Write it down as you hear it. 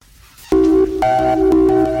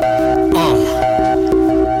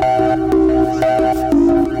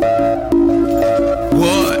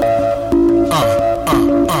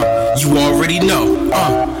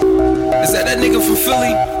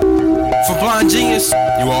Philly, for BLind Genius,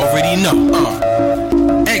 you already know.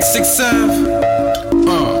 X67,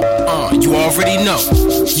 you already know.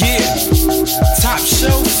 Yeah, top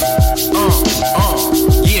shelf,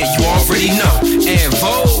 yeah, you already know.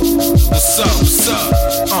 Advo, what's up, what's up?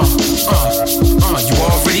 You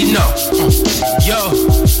already know. Yo,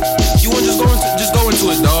 you wanna just go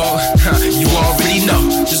into it, dog. You already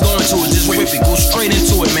know. Just go into it, just rip it, go straight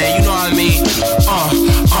into it, man. You know what I mean?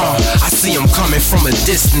 I see him coming from a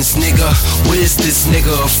distance, nigga. Where's this nigga?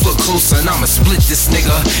 A foot closer and I'ma split this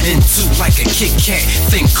nigga in two like a Kit Kat.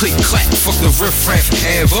 Think click clack, fuck the riff-raff.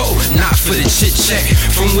 Advo, not for the chit-chat.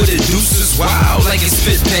 From where the deuces wild like it's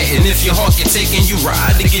pit pat. And if your heart get taken, you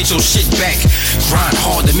ride to get your shit back. Grind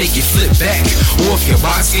hard to make it flip back. Or if your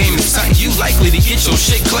box game is tight, you likely to get your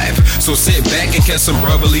shit clapped. So sit back and catch some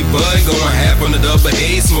bubbly bud. Going half on the double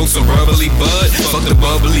A, smoke some bubbly bud. Fuck the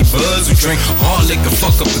bubbly buzz who drink hard liquor,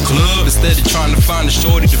 fuck up the club. Instead of trying to find a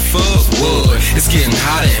shorty to fuck wood. It's getting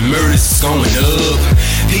hotter and murders is going up.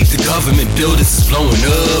 Peep the government buildings is blowing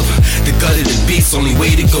up. The gut of the beast, only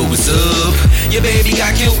way to go is up. Your baby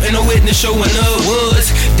got killed and a witness showing up. What?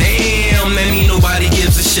 Damn, that mean nobody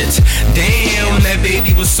gives a shit. Damn, that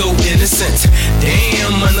baby was so innocent.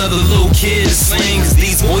 Damn, another little kid is slain. Cause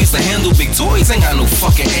these boys that handle big toys ain't got no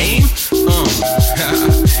fucking aim.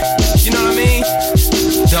 You know what I mean?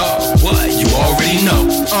 Dog, what? You already know.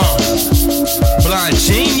 BLind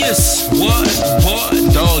Genius, what?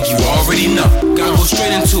 Dog, you already know. Gotta go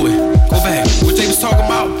straight into it. Go back. What they was talking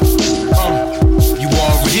about? You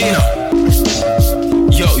already know.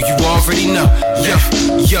 Yo, you already know.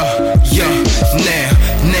 Yo,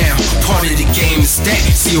 now, part of the game is that.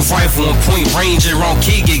 See a rifle on point range and wrong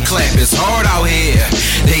kid get clapped. It's hard out here.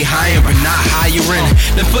 They hiring but not hiring.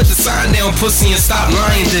 Then put the sign down, pussy, and stop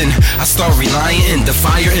lying. Then I start relying in the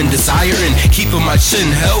fire and desiring. Keeping my chin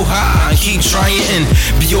held high and keep trying.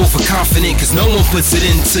 Be overconfident cause no one puts it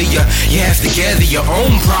into ya. You have to gather your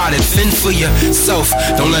own pride and fend for yourself.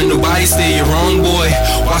 Don't let nobody steer you wrong, boy.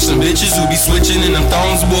 Watch some bitches who be switching in them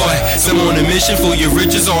thongs, boy. Some on a mission for your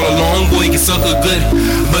riches all along, boy. Can suck a good,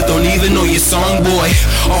 but don't even know your song, boy.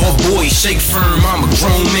 Oh boy, shake firm, I'm a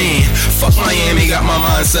grown man. Fuck Miami, got my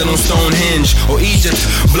mind set on Stonehenge or Egypt,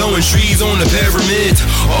 blowing trees on the pyramids.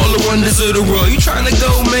 All the wonders of the world, you tryna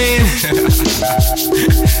go, man?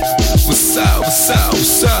 What's up,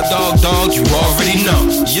 dog, you already know.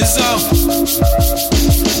 Yes, up.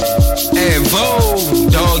 Advo,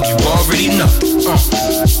 dog, you already know.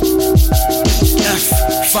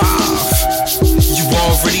 F5, you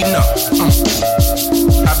already know.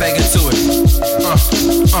 I back into it.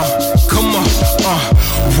 Come on,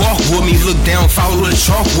 walk with me, look down, follow the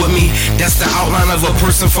chalk with me. That's the outline of a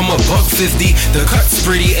person from a $150. The cut's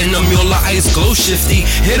pretty and the Mueller ice glow shifty.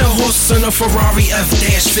 Hit a horse in a Ferrari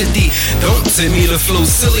F-50. Don't tell me to flow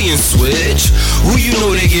silly and switch. Who you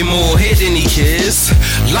know they get more head than he kiss?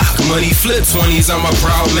 Lock money, flip 20s, I'm a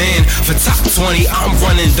proud man. For top 20, I'm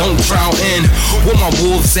running, don't crowd in. Where my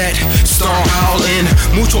wolves at? Start howling.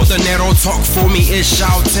 Mucho dinero talk for me, it's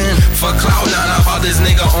shouting. For cloud 9, I bought this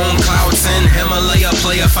nigga on cloud 10. Himalaya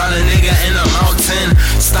player, find a nigga in a mountain.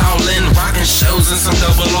 Styling, rocking shows and some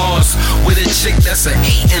double R's. With a chick that's an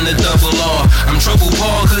 8 in the double R. I'm trouble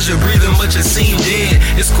Paul cause you're breathing but you seem dead.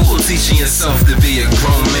 It's cool teaching yourself to be a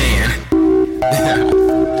grown man.